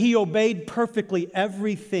moment, he obeyed perfectly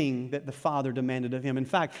everything that the Father demanded of him. In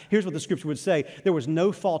fact, here's what the Scripture would say. There was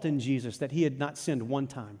no fault in Jesus that he had not sinned one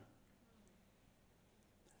time.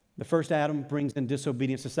 The first Adam brings in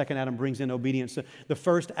disobedience. The second Adam brings in obedience. The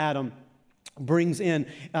first Adam brings in,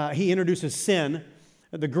 he introduces sin.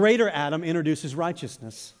 The greater Adam introduces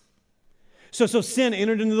righteousness. So sin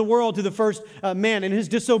entered into the world through the first man. In his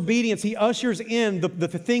disobedience, he ushers in the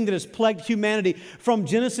thing that has plagued humanity from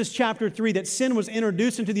Genesis chapter 3, that sin was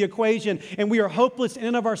introduced into the equation, and we are hopeless in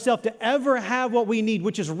and of ourselves to ever have what we need,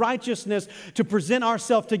 which is righteousness to present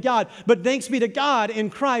ourselves to God. But thanks be to God in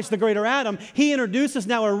Christ, the greater Adam, he introduces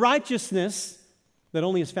now a righteousness that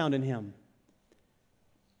only is found in him.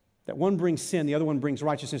 That one brings sin, the other one brings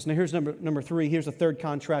righteousness. Now here's number 3. Here's the third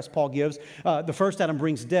contrast Paul gives. The first Adam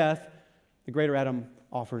brings death. The greater Adam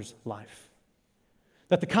offers life.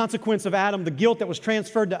 That the consequence of Adam, the guilt that was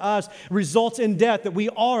transferred to us, results in death, that we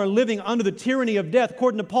are living under the tyranny of death.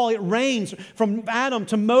 According to Paul, it reigns from Adam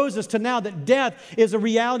to Moses to now, that death is a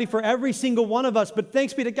reality for every single one of us. But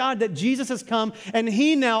thanks be to God that Jesus has come and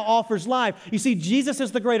he now offers life. You see, Jesus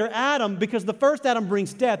is the greater Adam because the first Adam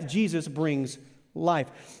brings death, Jesus brings life.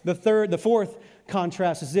 The fourth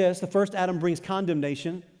contrast is this. The first Adam brings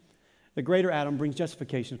condemnation. The greater Adam brings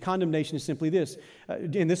justification. Condemnation is simply this.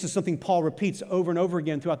 And this is something Paul repeats over and over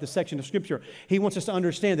again throughout this section of Scripture. He wants us to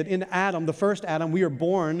understand that in Adam, the first Adam, we are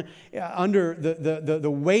born under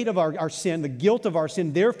the weight of our sin, the guilt of our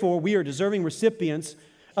sin. Therefore, we are deserving recipients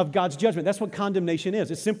of God's judgment. That's what condemnation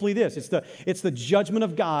is. It's simply this. It's the judgment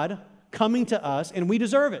of God coming to us, and we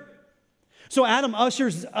deserve it. So Adam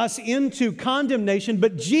ushers us into condemnation,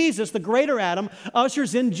 but Jesus, the greater Adam,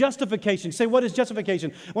 ushers in justification. Say, what is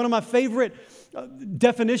justification? One of my favorite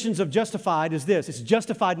definitions of justified is this. It's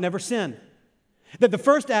justified, never sin. That the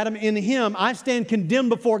first Adam, in him, I stand condemned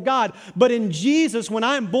before God. But in Jesus, when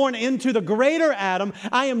I am born into the greater Adam,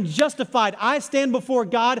 I am justified. I stand before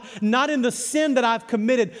God, not in the sin that I've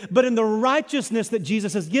committed, but in the righteousness that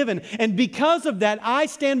Jesus has given. And because of that, I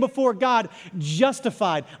stand before God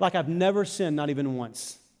justified, like I've never sinned, not even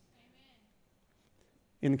once.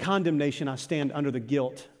 In condemnation, I stand under the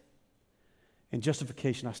guilt. In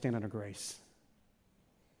justification, I stand under grace.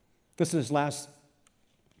 Listen to this last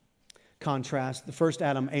contrast. The first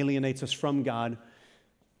Adam alienates us from God.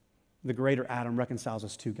 The greater Adam reconciles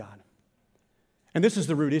us to God. And this is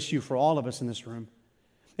the root issue for all of us in this room.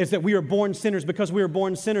 It's that we are born sinners. Because we are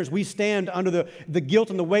born sinners, we stand under the guilt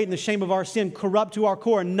and the weight and the shame of our sin, corrupt to our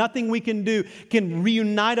core. And nothing we can do can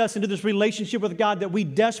reunite us into this relationship with God that we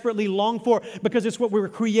desperately long for, because it's what we were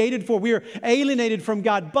created for. We are alienated from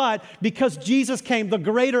God. But because Jesus came, the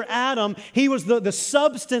greater Adam, He was the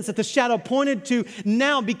substance that the shadow pointed to.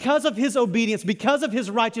 Now, because of His obedience, because of His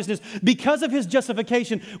righteousness, because of His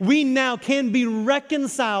justification, we now can be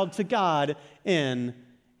reconciled to God in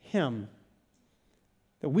Him.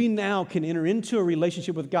 That we now can enter into a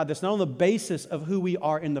relationship with God that's not on the basis of who we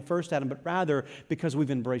are in the first Adam, but rather because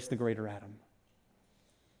we've embraced the greater Adam.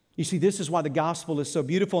 You see, this is why the gospel is so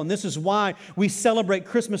beautiful, and this is why we celebrate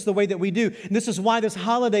Christmas the way that we do. And this is why this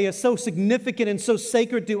holiday is so significant and so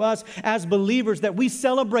sacred to us as believers, that we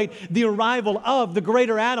celebrate the arrival of the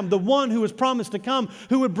greater Adam, the one who was promised to come,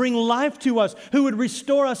 who would bring life to us, who would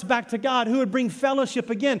restore us back to God, who would bring fellowship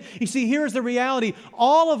again. You see, here's the reality.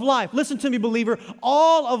 All of life, listen to me, believer,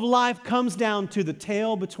 all of life comes down to the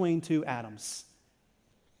tale between two Adams.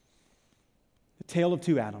 The tale of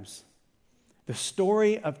two Adams. The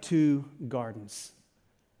story of two gardens.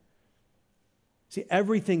 See,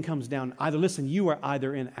 everything comes down, listen, you are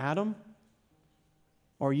either in Adam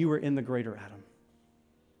or you are in the greater Adam.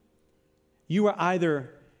 You are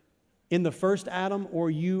either in the first Adam or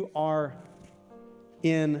you are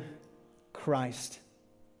in Christ.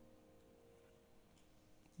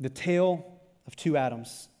 The tale of two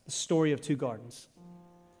Adams, the story of two gardens.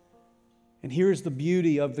 And here's the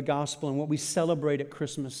beauty of the gospel and what we celebrate at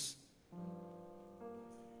Christmas.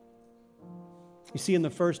 You see, in the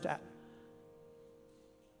first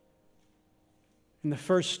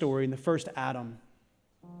story, in the first Adam,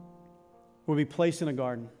 will be placed in a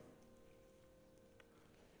garden.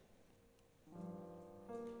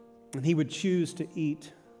 And he would choose to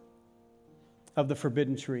eat of the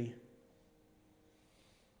forbidden tree.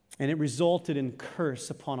 And it resulted in curse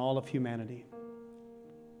upon all of humanity.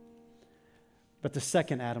 But the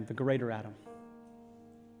second Adam, the greater Adam,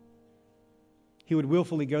 he would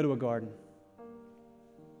willfully go to a garden.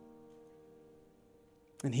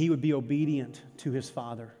 And he would be obedient to his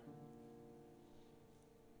Father.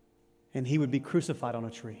 And he would be crucified on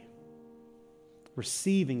a tree,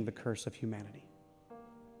 receiving the curse of humanity.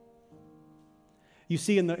 You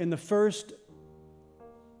see, in the first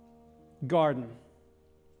garden,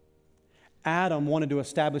 Adam wanted to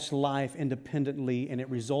establish life independently, and it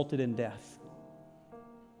resulted in death.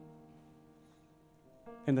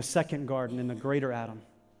 In the second garden, in the greater Adam,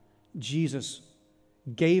 Jesus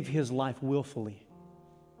gave his life willfully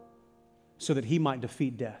so that he might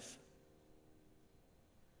defeat death.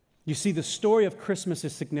 You see, the story of Christmas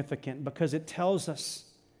is significant because it tells us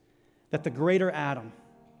that the greater Adam,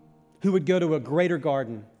 who would go to a greater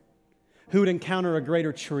garden, who would encounter a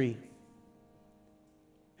greater tree,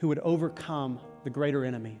 who would overcome the greater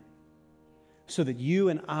enemy, so that you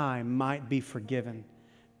and I might be forgiven,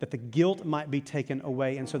 that the guilt might be taken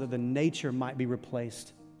away, and so that the nature might be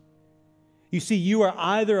replaced. You see, you are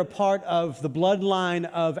either a part of the bloodline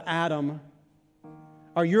of Adam,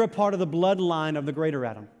 or you're a part of the bloodline of the greater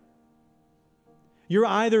Adam. You're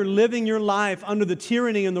either living your life under the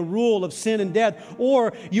tyranny and the rule of sin and death,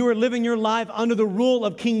 or you are living your life under the rule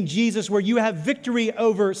of King Jesus, where you have victory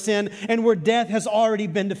over sin and where death has already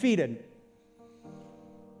been defeated.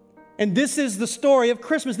 And this is the story of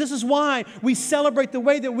Christmas. This is why we celebrate the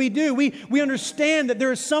way that we do. We understand that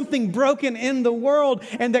there is something broken in the world,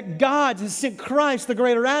 and that God has sent Christ, the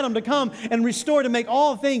greater Adam, to come and restore, to make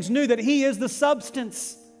all things new, that He is the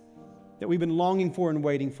substance that we've been longing for and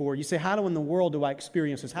waiting for. You say, how in the world do I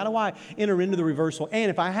experience this? How do I enter into the reversal? And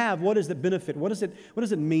if I have, what is the benefit? What does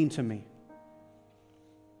it mean to me?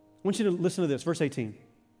 I want you to listen to this, verse 18.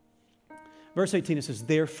 Verse 18, it says,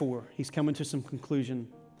 therefore, he's coming to some conclusion.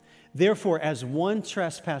 Therefore, as one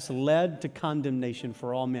trespass led to condemnation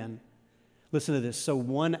for all men, listen to this, so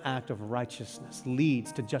one act of righteousness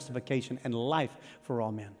leads to justification and life for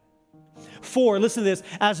all men. For, listen to this,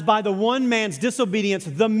 as by the one man's disobedience,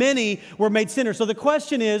 the many were made sinners. So the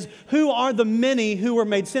question is, who are the many who were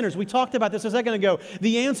made sinners? We talked about this a second ago.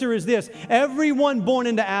 The answer is this: everyone born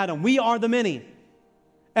into Adam, we are the many.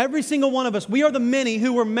 Every single one of us, we are the many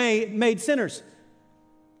who were made sinners.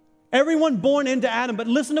 Everyone born into Adam. But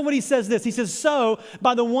listen to what he says this. He says, so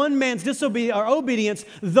by the one man's obedience,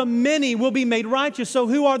 the many will be made righteous. So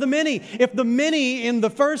who are the many? If the many in the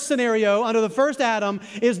first scenario, under the first Adam,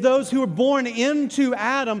 is those who are born into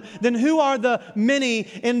Adam, then who are the many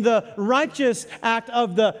in the righteous act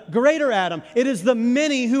of the greater Adam? It is the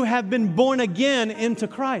many who have been born again into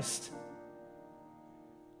Christ.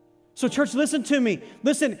 So church, listen to me.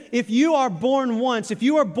 Listen, if you are born once, if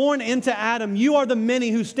you are born into Adam, you are the many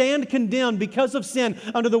who stand condemned because of sin,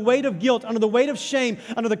 under the weight of guilt, under the weight of shame,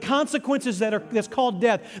 under the consequences that's called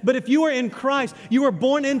death. But if you are in Christ, you are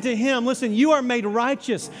born into Him. Listen, you are made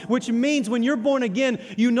righteous, which means when you're born again,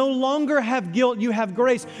 you no longer have guilt, you have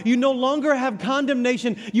grace. You no longer have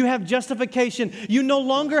condemnation, you have justification. You no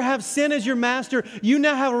longer have sin as your master. You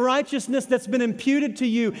now have righteousness that's been imputed to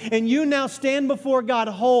you, and you now stand before God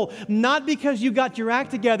whole. Not because you got your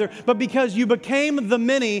act together, but because you became the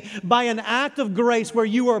many by an act of grace where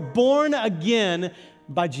you were born again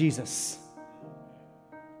by Jesus.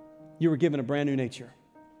 You were given a brand new nature.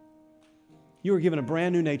 You were given a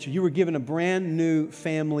brand new nature. You were given a brand new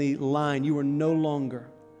family line. You were no longer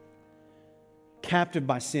captive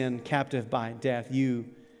by sin, captive by death. You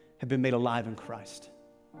have been made alive in Christ.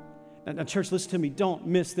 Now, church, listen to me. Don't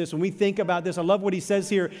miss this. When we think about this, I love what he says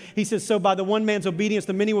here. He says, so by the one man's obedience,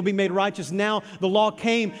 the many will be made righteous. Now the law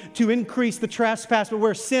came to increase the trespass, but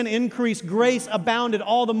where sin increased, grace abounded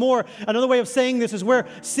all the more. Another way of saying this is where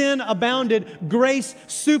sin abounded, grace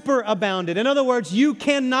superabounded. In other words, you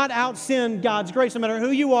cannot out-sin God's grace, no matter who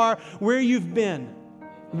you are, where you've been,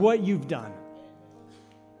 what you've done.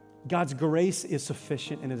 God's grace is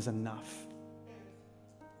sufficient and it is enough.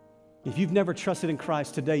 If you've never trusted in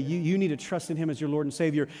Christ today, you need to trust in Him as your Lord and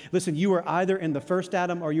Savior. Listen, you are either in the first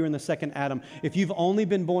Adam or you're in the second Adam. If you've only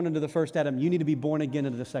been born into the first Adam, you need to be born again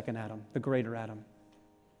into the second Adam, the greater Adam.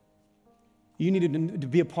 You need to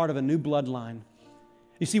be a part of a new bloodline.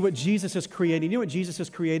 You see what Jesus is creating? You know what Jesus is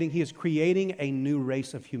creating? He is creating a new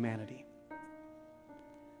race of humanity.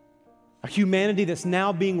 A humanity that's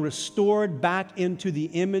now being restored back into the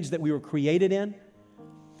image that we were created in,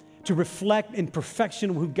 to reflect in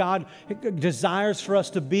perfection who God desires for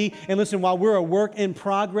us to be. And listen, while we're a work in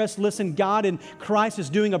progress, listen, God in Christ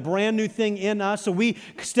is doing a brand new thing in us. So we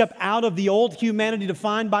step out of the old humanity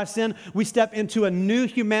defined by sin. We step into a new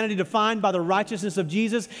humanity defined by the righteousness of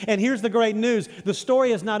Jesus. And here's the great news. The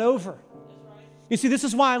story is not over. You see, this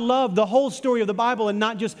is why I love the whole story of the Bible and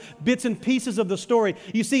not just bits and pieces of the story.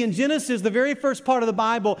 You see, in Genesis, the very first part of the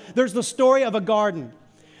Bible, there's the story of a garden.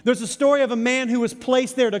 There's a story of a man who was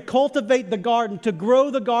placed there to cultivate the garden, to grow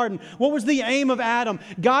the garden. What was the aim of Adam?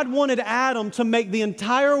 God wanted Adam to make the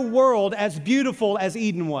entire world as beautiful as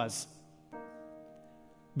Eden was.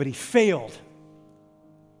 But he failed.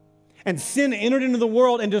 And sin entered into the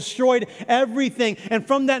world and destroyed everything. And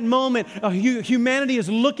from that moment, humanity is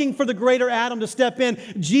looking for the greater Adam to step in.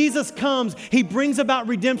 Jesus comes. He brings about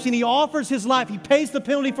redemption. He offers His life. He pays the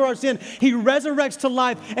penalty for our sin. He resurrects to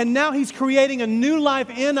life. And now He's creating a new life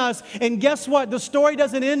in us. And guess what? The story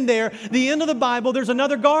doesn't end there. The end of the Bible, there's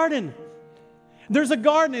another garden. There's a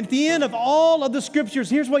garden. At the end of all of the scriptures,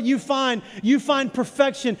 here's what you find. You find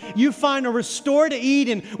perfection. You find a restored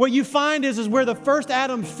Eden. What you find is where the first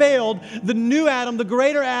Adam failed, the new Adam, the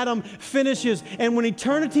greater Adam finishes. And when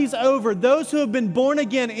eternity's over, those who have been born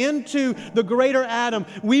again into the greater Adam,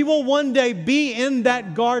 we will one day be in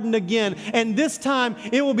that garden again. And this time,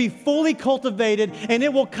 it will be fully cultivated and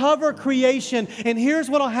it will cover creation. And here's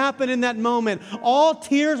what will happen in that moment. All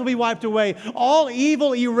tears will be wiped away. All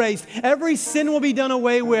evil erased. Every sin will be done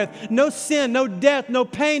away with. No sin, no death, no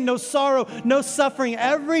pain, no sorrow, no suffering.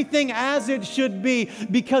 Everything as it should be,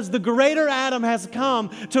 because the greater Adam has come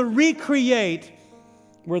to recreate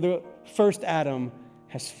where the first Adam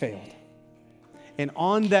has failed. And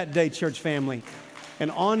on that day, church family, and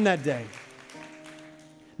on that day,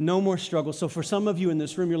 no more struggle. So for some of you in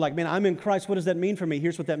this room, you're like, man, I'm in Christ. What does that mean for me?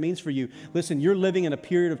 Here's what that means for you. Listen, you're living in a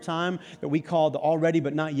period of time that we call the already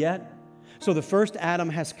but not yet. So the first Adam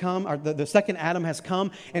has come, or the second Adam has come,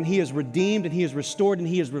 and he has redeemed, and he has restored, and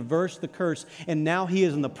he has reversed the curse. And now he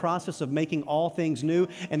is in the process of making all things new.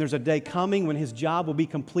 And there's a day coming when his job will be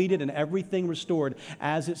completed and everything restored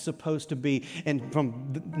as it's supposed to be. And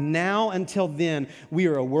from now until then, we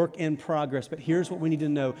are a work in progress. But here's what we need to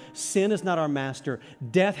know. Sin is not our master.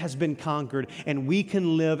 Death has been conquered, and we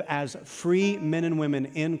can live as free men and women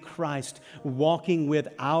in Christ, walking with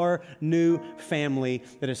our new family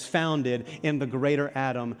that is founded in the greater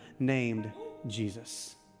Adam named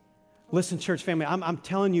Jesus. Listen, church family, I'm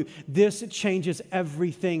telling you, this changes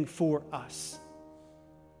everything for us.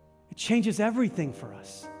 It changes everything for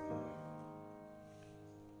us.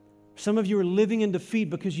 Some of you are living in defeat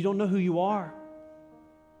because you don't know who you are.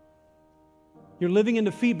 You're living in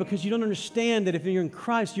defeat because you don't understand that if you're in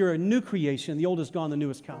Christ, you're a new creation. The old is gone, the new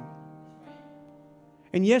has come.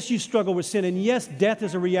 And yes, you struggle with sin. And yes, death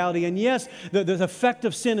is a reality. And yes, the effect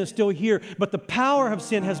of sin is still here. But the power of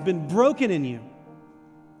sin has been broken in you.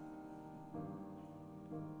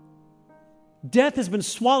 Death has been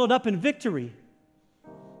swallowed up in victory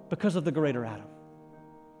because of the greater Adam.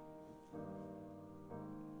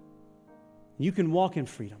 You can walk in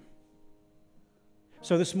freedom.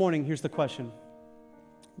 So this morning, here's the question.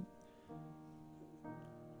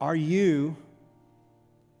 Are you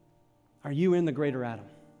in the greater Adam?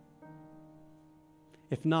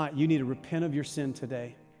 If not, you need to repent of your sin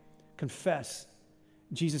today. Confess,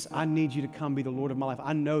 Jesus, I need you to come be the Lord of my life.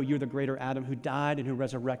 I know you're the greater Adam who died and who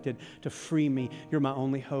resurrected to free me. You're my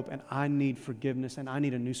only hope, and I need forgiveness, and I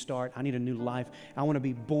need a new start. I need a new life. I want to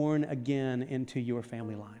be born again into your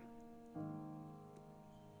family line.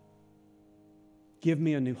 Give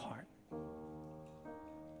me a new heart.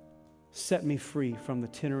 Set me free from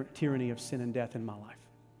the tyranny of sin and death in my life.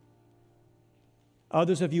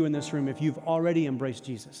 Others of you in this room, if you've already embraced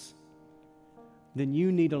Jesus, then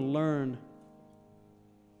you need to learn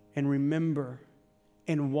and remember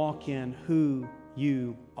and walk in who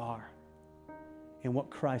you are and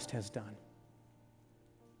what Christ has done.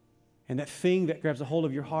 And that thing that grabs a hold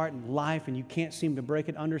of your heart and life and you can't seem to break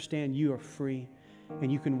it, understand you are free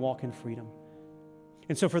and you can walk in freedom.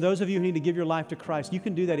 And so for those of you who need to give your life to Christ, you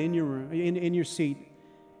can do that in your room, in your seat.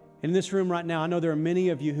 In this room right now, I know there are many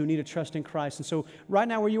of you who need to trust in Christ. And so right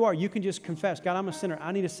now where you are, you can just confess, God, I'm a sinner.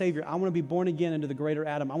 I need a Savior. I want to be born again into the greater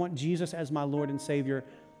Adam. I want Jesus as my Lord and Savior.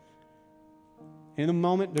 In a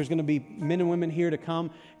moment, there's going to be men and women here to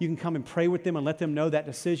come. You can come and pray with them and let them know that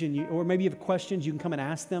decision. Or maybe you have questions, you can come and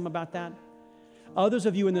ask them about that. Others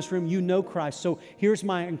of you in this room, you know Christ. So here's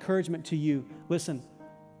my encouragement to you. Listen.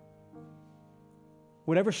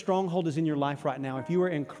 Whatever stronghold is in your life right now, if you are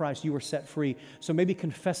in Christ, you are set free. So maybe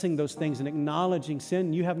confessing those things and acknowledging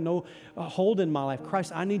sin. You have no hold in my life.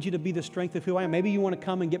 Christ, I need you to be the strength of who I am. Maybe you want to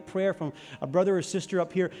come and get prayer from a brother or sister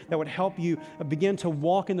up here that would help you begin to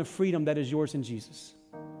walk in the freedom that is yours in Jesus.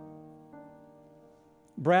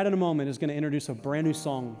 Brad, in a moment, is going to introduce a brand new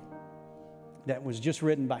song that was just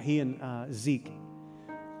written by he and Zeke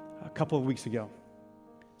a couple of weeks ago.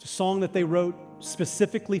 It's a song that they wrote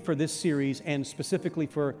specifically for this series and specifically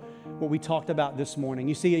for what we talked about this morning.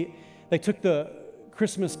 You see, they took the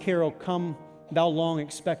Christmas carol, Come Thou Long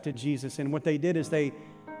Expected Jesus, and what they did is they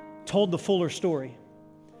told the fuller story.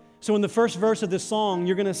 So in the first verse of this song,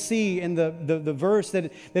 you're going to see in the verse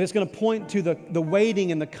that it's going to point to the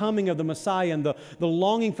waiting and the coming of the Messiah and the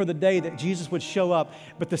longing for the day that Jesus would show up.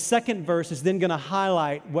 But the second verse is then going to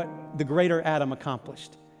highlight what the greater Adam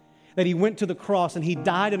accomplished. That he went to the cross and he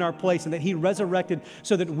died in our place and that he resurrected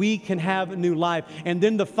so that we can have a new life. And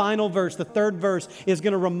then the final verse, the third verse, is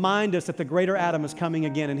going to remind us that the greater Adam is coming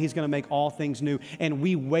again and he's going to make all things new. And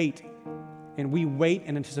we wait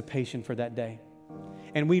in anticipation for that day.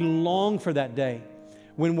 And we long for that day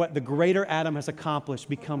when what the greater Adam has accomplished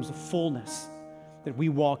becomes a fullness that we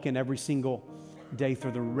walk in every single day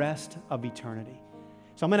through the rest of eternity.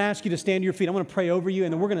 So I'm going to ask you to stand to your feet. I'm going to pray over you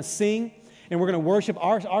and then we're going to sing. And we're going to worship.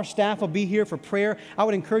 Our staff will be here for prayer. I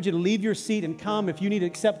would encourage you to leave your seat and come if you need to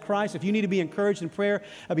accept Christ, if you need to be encouraged in prayer,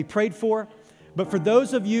 be prayed for. But for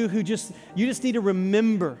those of you who you just need to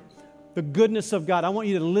remember the goodness of God, I want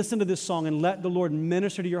you to listen to this song and let the Lord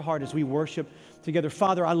minister to your heart as we worship together.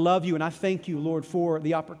 Father, I love you and I thank you, Lord, for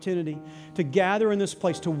the opportunity to gather in this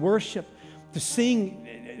place, to worship, to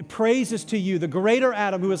sing praises to you, the greater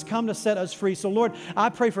Adam who has come to set us free. So Lord, I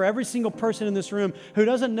pray for every single person in this room who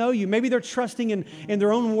doesn't know you. Maybe they're trusting in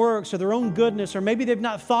their own works or their own goodness, or maybe they've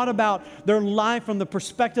not thought about their life from the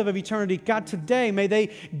perspective of eternity. God, today, may they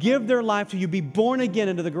give their life to you, be born again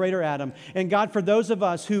into the greater Adam. And God, for those of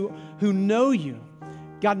us who know you,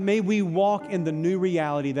 God, may we walk in the new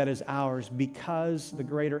reality that is ours because the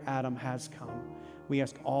greater Adam has come. We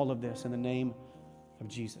ask all of this in the name of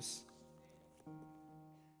Jesus.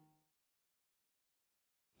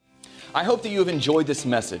 I hope that you have enjoyed this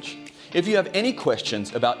message. If you have any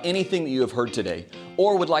questions about anything that you have heard today,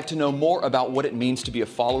 or would like to know more about what it means to be a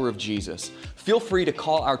follower of Jesus, feel free to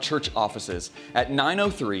call our church offices at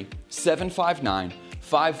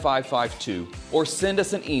 903-759-5552 or send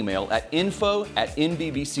us an email at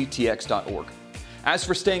info@nbbctx.org. As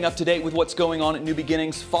for staying up to date with what's going on at New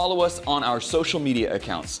Beginnings, follow us on our social media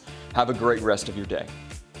accounts. Have a great rest of your day.